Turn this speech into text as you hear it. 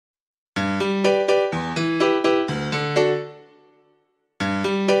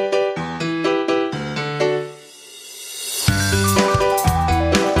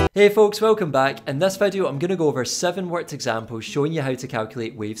Hey folks, welcome back. In this video I'm going to go over 7 worked examples showing you how to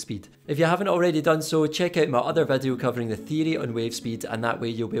calculate wave speed. If you haven't already done so, check out my other video covering the theory on wave speed, and that way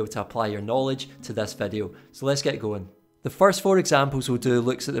you'll be able to apply your knowledge to this video. So let's get going. The first 4 examples we'll do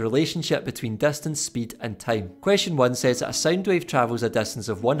looks at the relationship between distance, speed and time. Question 1 says that a sound wave travels a distance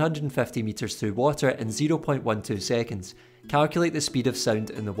of 150 meters through water in 0.12 seconds. Calculate the speed of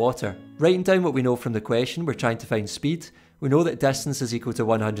sound in the water. Writing down what we know from the question, we're trying to find speed. We know that distance is equal to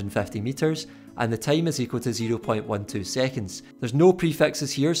 150 meters and the time is equal to 0.12 seconds. There's no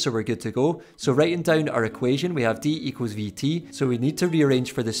prefixes here, so we're good to go. So writing down our equation, we have d equals vt, so we need to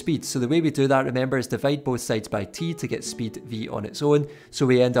rearrange for the speed. So the way we do that, remember, is divide both sides by t to get speed v on its own. So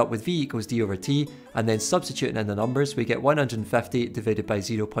we end up with v equals d over t, and then substituting in the numbers, we get 150 divided by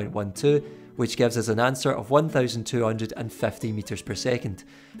 0.12, which gives us an answer of 1,250 meters per second.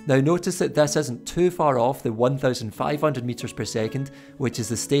 Now notice that this isn't too far off the 1,500 meters per second, which is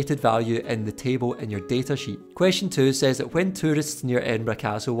the stated value in the table in your datasheet. Question 2 says that when tourists near Edinburgh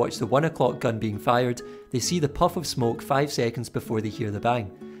Castle watch the 1 o'clock gun being fired, they see the puff of smoke 5 seconds before they hear the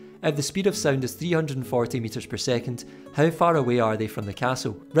bang. If the speed of sound is 340 meters per second, how far away are they from the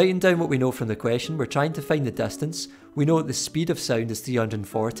castle? Writing down what we know from the question, we're trying to find the distance. We know that the speed of sound is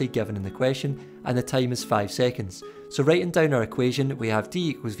 340 given in the question, and the time is 5 seconds. So writing down our equation, we have d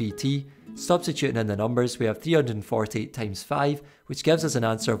equals vt, substituting in the numbers, we have 340 times 5, which gives us an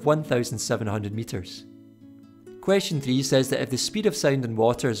answer of 1,700 meters. Question 3 says that if the speed of sound in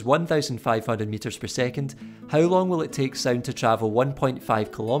water is 1,500 meters per second, how long will it take sound to travel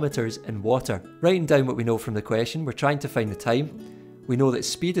 1.5 kilometers in water? Writing down what we know from the question, we're trying to find the time. We know that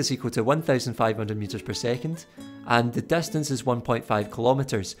speed is equal to 1,500 meters per second, and the distance is 1.5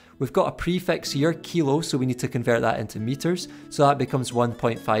 kilometers. We've got a prefix here, kilo, so we need to convert that into meters, so that becomes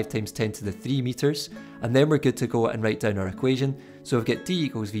 1.5 times 10 to the 3 meters, and then we're good to go and write down our equation. So we've got d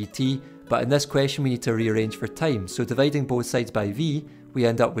equals vt, but in this question we need to rearrange for time, so dividing both sides by v, we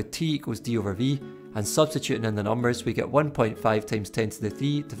end up with t equals d over v, and substituting in the numbers, we get 1.5 times 10 to the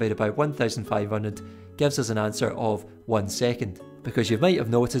 3 divided by 1,500 gives us an answer of 1 second. Because you might have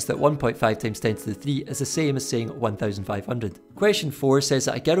noticed that 1.5 times 10 to the 3 is the same as saying 1,500. Question 4 says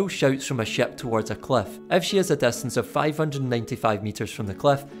that a girl shouts from a ship towards a cliff. If she is a distance of 595 meters from the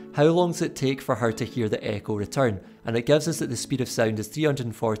cliff, how long does it take for her to hear the echo return? And it gives us that the speed of sound is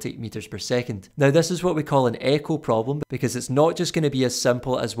 340 meters per second. Now this is what we call an echo problem, because it's not just going to be as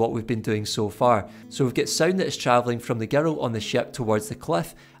simple as what we've been doing so far. So we've got sound that is travelling from the girl on the ship towards the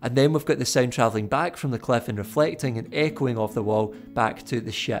cliff, and then we've got the sound travelling back from the cliff and reflecting and echoing off the wall back to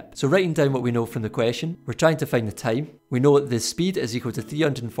the ship. So writing down what we know from the question, we're trying to find the time. We know that the speed is equal to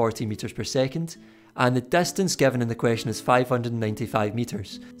 340 meters per second, and the distance given in the question is 595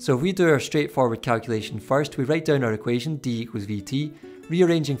 meters. So if we do our straightforward calculation first, we write down our equation, d equals vt.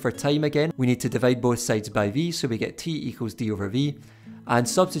 Rearranging for time again, we need to divide both sides by v, so we get t equals d over v. And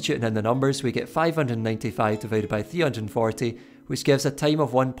substituting in the numbers, we get 595 divided by 340, which gives a time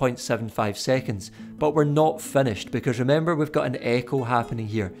of 1.75 seconds. But we're not finished, because remember, we've got an echo happening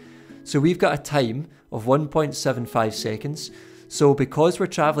here. So we've got a time of 1.75 seconds. So because we're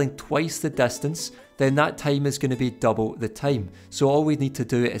travelling twice the distance, then that time is going to be double the time. So all we need to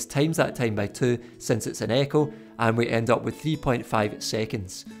do is times that time by 2 since it's an echo, and we end up with 3.5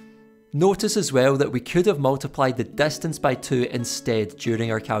 seconds. Notice as well that we could have multiplied the distance by 2 instead during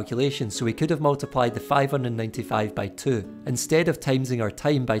our calculation, so we could have multiplied the 595 by 2 instead of timesing our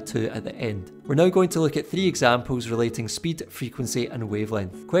time by 2 at the end. We're now going to look at 3 examples relating speed, frequency and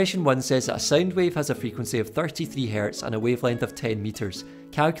wavelength. Question 1 says that a sound wave has a frequency of 33 Hz and a wavelength of 10 meters.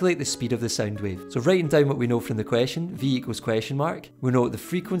 Calculate the speed of the sound wave. So writing down what we know from the question, v equals question mark, we know the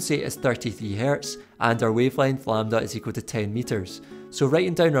frequency is 33 Hz and our wavelength lambda is equal to 10 meters. So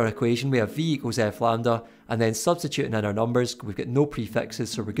writing down our equation, we have v equals f lambda, and then substituting in our numbers, we've got no prefixes,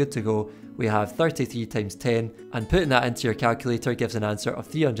 so we're good to go. We have 33 times 10, and putting that into your calculator gives an answer of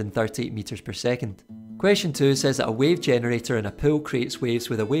 330 meters per second. Question 2 says that a wave generator in a pool creates waves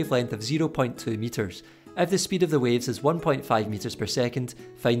with a wavelength of 0.2 meters. If the speed of the waves is 1.5 meters per second,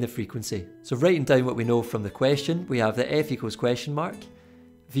 find the frequency. So writing down what we know from the question, we have that f equals question mark,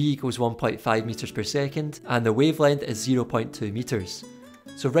 v equals 1.5 meters per second, and the wavelength is 0.2 meters.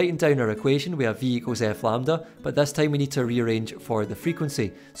 So writing down our equation, we have v equals f lambda, but this time we need to rearrange for the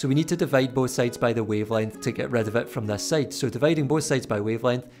frequency. So we need to divide both sides by the wavelength to get rid of it from this side. So dividing both sides by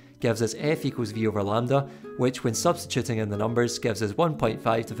wavelength gives us f equals v over lambda, which when substituting in the numbers gives us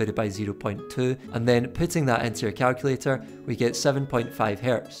 1.5 divided by 0.2, and then putting that into your calculator, we get 7.5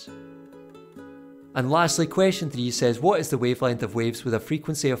 Hz. And lastly, question 3 says, what is the wavelength of waves with a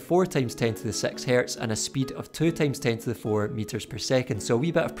frequency of 4 times 10 to the 6 Hz and a speed of 2 times 10 to the 4 meters per second? So a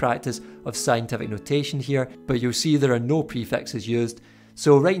wee bit of practice of scientific notation here, but you'll see there are no prefixes used.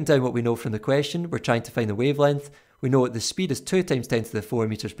 So writing down what we know from the question, we're trying to find the wavelength. We know the speed is 2 times 10 to the 4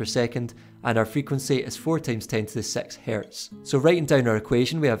 meters per second, and our frequency is 4 times 10 to the 6 Hz. So writing down our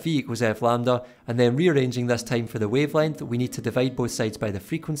equation, we have v equals f lambda, and then rearranging this time for the wavelength, we need to divide both sides by the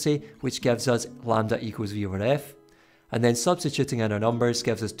frequency, which gives us lambda equals v over f. And then substituting in our numbers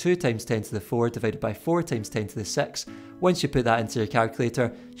gives us 2 times 10 to the 4 divided by 4 times 10 to the 6. Once you put that into your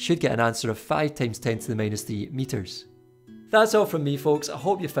calculator, you should get an answer of 5 times 10 to the minus 3 meters. That's all from me, folks. I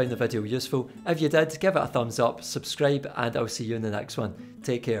hope you found the video useful. If you did, give it a thumbs up, subscribe, and I'll see you in the next one.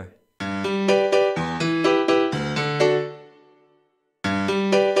 Take care.